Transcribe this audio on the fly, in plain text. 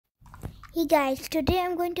Hey guys, today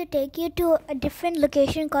I'm going to take you to a different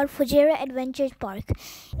location called Fujairah Adventures Park.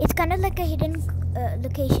 It's kind of like a hidden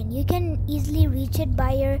location. You can easily reach it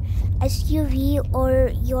by your SUV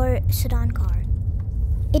or your sedan car.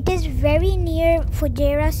 It is very near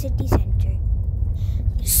Fujairah city center.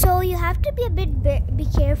 So you have to be a bit be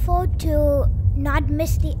careful to not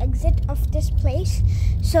miss the exit of this place.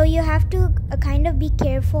 So you have to kind of be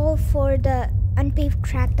careful for the unpaved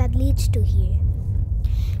track that leads to here.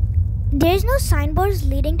 There is no signboards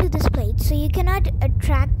leading to this place, so you cannot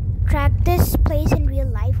track this place in real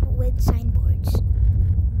life with signboards.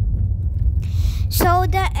 So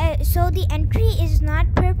the entry is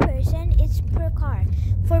not per person; it's per car.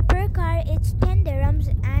 For per car, it's 10 dirhams,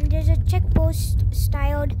 and there's a checkpost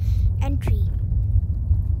styled entry.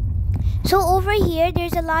 So over here,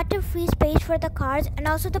 there's a lot of free space for the cars, and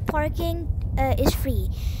also the parking is free.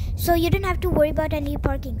 So you don't have to worry about any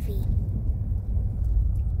parking fee.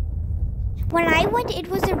 When I went, it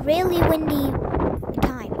was a really windy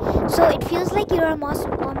time, so it feels like you're almost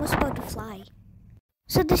about to fly.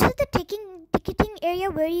 So this is the ticketing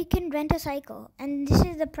area where you can rent a cycle, and this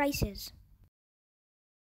is the prices.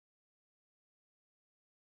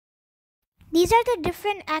 These are the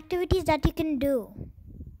different activities that you can do.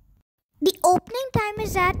 The opening time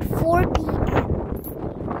is at 4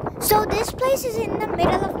 p.m. So this place is in the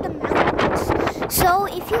middle of the mountains. So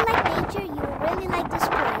if you like nature, you will really like this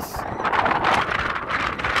place.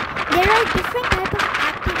 There are different types of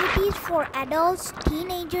activities for adults,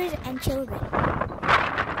 teenagers, and children.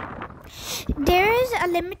 There is a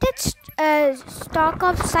limited stock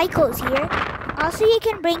of cycles here. Also, you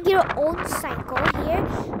can bring your own cycle here.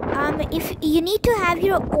 If you need to have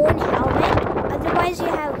your own helmet, otherwise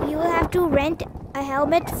you will have to rent a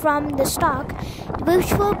helmet from the stock,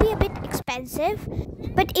 which will be a bit expensive.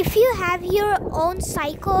 But if you have your own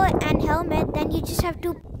cycle and helmet, then you just have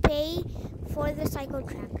to pay for the cycle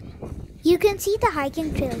track. You can see the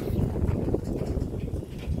hiking trail here.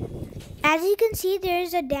 As you can see, there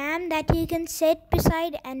is a dam that you can sit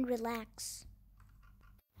beside and relax.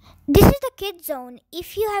 This is the kids zone.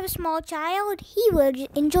 If you have a small child, he will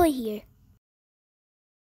enjoy here.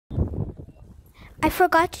 I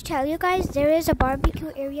forgot to tell you guys, there is a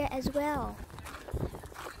barbecue area as well.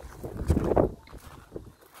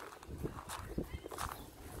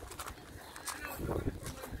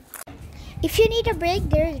 If you need a break,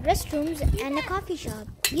 there is restrooms and a coffee shop.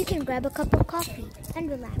 You can grab a cup of coffee and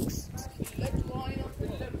relax.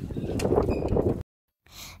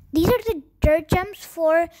 These are the dirt jumps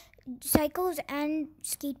for cycles and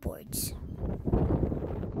skateboards.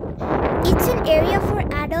 It's an area for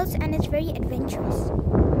adults and it's very adventurous.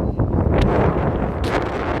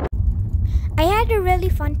 I had a really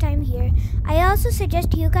fun time here. I also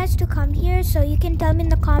suggest you guys to come here, so you can tell me in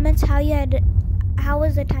the comments how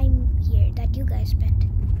was the time here that you guys spent.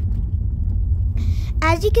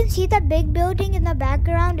 As you can see, the big building in the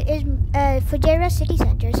background is Fujairah city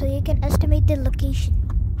center, so you can estimate the location.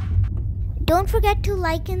 Don't forget to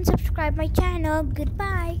like and subscribe my channel.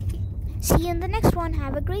 Goodbye. See you in the next one.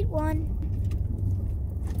 Have a great one.